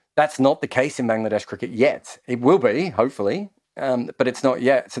 That's not the case in Bangladesh cricket yet. It will be, hopefully, but it's not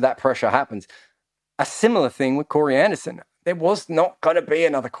yet. So that pressure happens. A similar thing with Corey Anderson. There was not going to be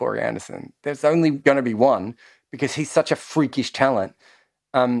another Corey Anderson. There's only going to be one because he's such a freakish talent.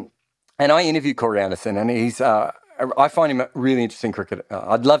 And I interviewed Corey Anderson, and I find him a really interesting cricketer.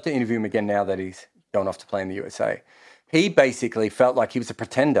 I'd love to interview him again now that he's gone off to play in the USA. He basically felt like he was a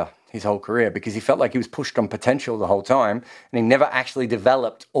pretender his whole career because he felt like he was pushed on potential the whole time, and he never actually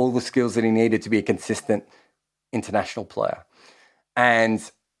developed all the skills that he needed to be a consistent international player. And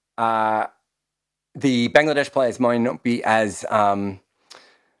the Bangladesh players might not be as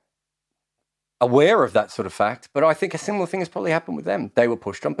aware of that sort of fact, but I think a similar thing has probably happened with them. They were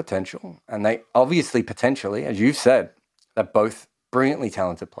pushed on potential, and they obviously potentially, as you've said, they're both brilliantly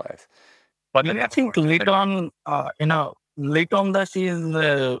talented players. But I think late on the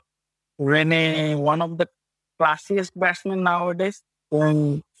season, Rene, one of the classiest batsmen nowadays,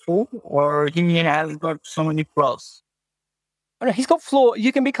 going through, or he has got so many flaws. Oh, no, he's got flaws.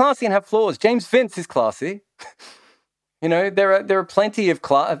 You can be classy and have flaws. James Vince is classy. There are plenty of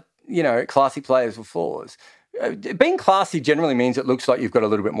classy players with flaws. Being classy generally means it looks like you've got a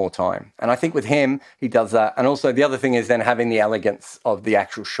little bit more time. And I think with him, he does that. And also the other thing is then having the elegance of the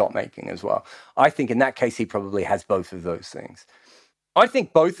actual shot making as well. I think in that case, he probably has both of those things. I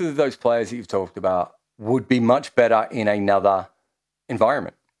think both of those players that you've talked about would be much better in another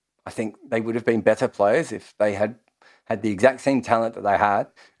environment. I think they would have been better players if they had the exact same talent that they had.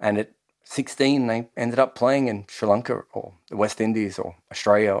 And at 16, they ended up playing in Sri Lanka or the West Indies or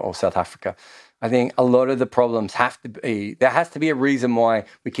Australia or South Africa. I think a lot of the problems there has to be a reason why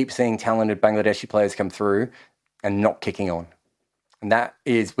we keep seeing talented Bangladeshi players come through and not kicking on. And that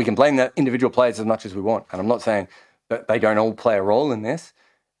is, we can blame the individual players as much as we want. And I'm not saying that they don't all play a role in this.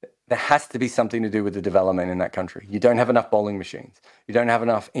 There has to be something to do with the development in that country. You don't have enough bowling machines. You don't have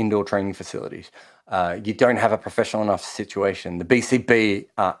enough indoor training facilities. You don't have a professional enough situation. The BCB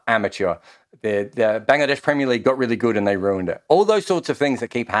are amateur. The Bangladesh Premier League got really good and they ruined it. All those sorts of things that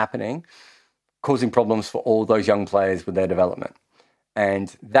keep happening, causing problems for all those young players with their development.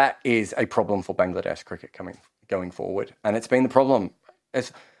 And that is a problem for Bangladesh cricket going forward. And it's been the problem.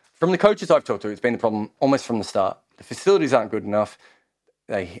 From the coaches I've talked to, it's been the problem almost from the start. The facilities aren't good enough.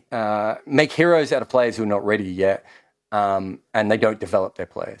 They make heroes out of players who are not ready yet, and they don't develop their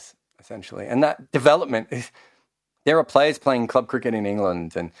players, essentially. And that development there are players playing club cricket in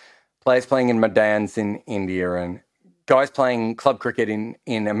England and players playing in Madans in India and guys playing club cricket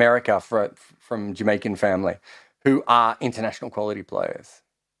in America from Jamaican family who are international quality players.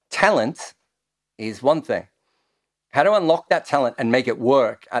 Talent is one thing. How to unlock that talent and make it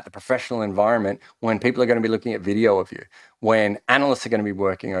work at the professional environment when people are going to be looking at video of you, when analysts are going to be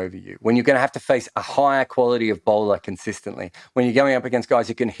working over you, when you're going to have to face a higher quality of bowler consistently, when you're going up against guys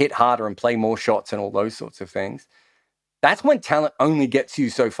who can hit harder and play more shots and all those sorts of things. That's when talent only gets you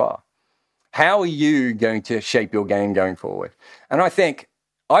so far. How are you going to shape your game going forward? And I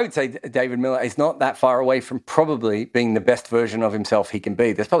would say David Miller is not that far away from probably being the best version of himself he can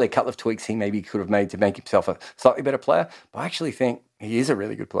be. There's probably a couple of tweaks he maybe could have made to make himself a slightly better player, but I actually think he is a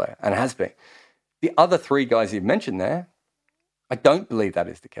really good player and has been. The other three guys you've mentioned there, I don't believe that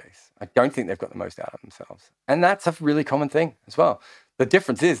is the case. I don't think they've got the most out of themselves. And that's a really common thing as well. The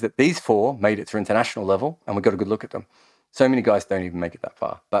difference is that these four made it to international level and we got a good look at them. So many guys don't even make it that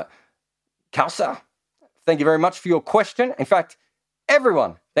far. But Kausar, thank you very much for your question. In fact,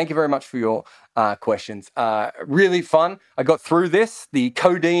 everyone, thank you very much for your questions. Really fun. I got through this. The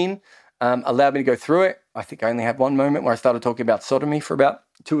codeine allowed me to go through it. I think I only had one moment where I started talking about sodomy for about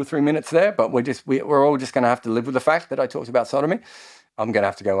 2 or 3 minutes there, but we're all just going to have to live with the fact that I talked about sodomy. I'm going to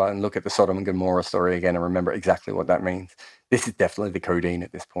have to go out and look at the Sodom and Gomorrah story again and remember exactly what that means. This is definitely the codeine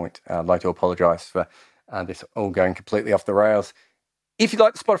at this point. I'd like to apologize for this all going completely off the rails. If you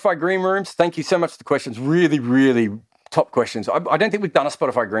like the Spotify Green Rooms, thank you so much for the questions. Really, really top questions. I don't think we've done a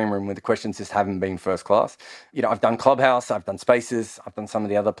Spotify Green Room where the questions just haven't been first class. I've done Clubhouse, I've done Spaces, I've done some of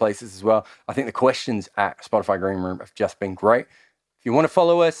the other places as well. I think the questions at Spotify Green Room have just been great. If you want to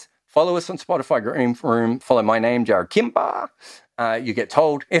follow us on Spotify Green Room. Follow my name, Jared Kimber. You get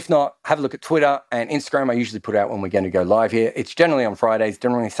told. If not, have a look at Twitter and Instagram. I usually put out when we're going to go live here. It's generally on Fridays,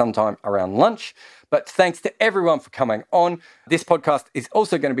 generally sometime around lunch. But thanks to everyone for coming on. This podcast is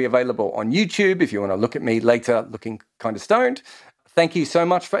also going to be available on YouTube if you want to look at me later looking kind of stoned. Thank you so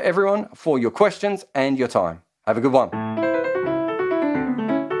much for everyone for your questions and your time. Have a good one.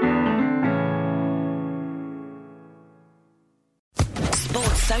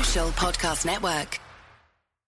 Sports Social Podcast Network.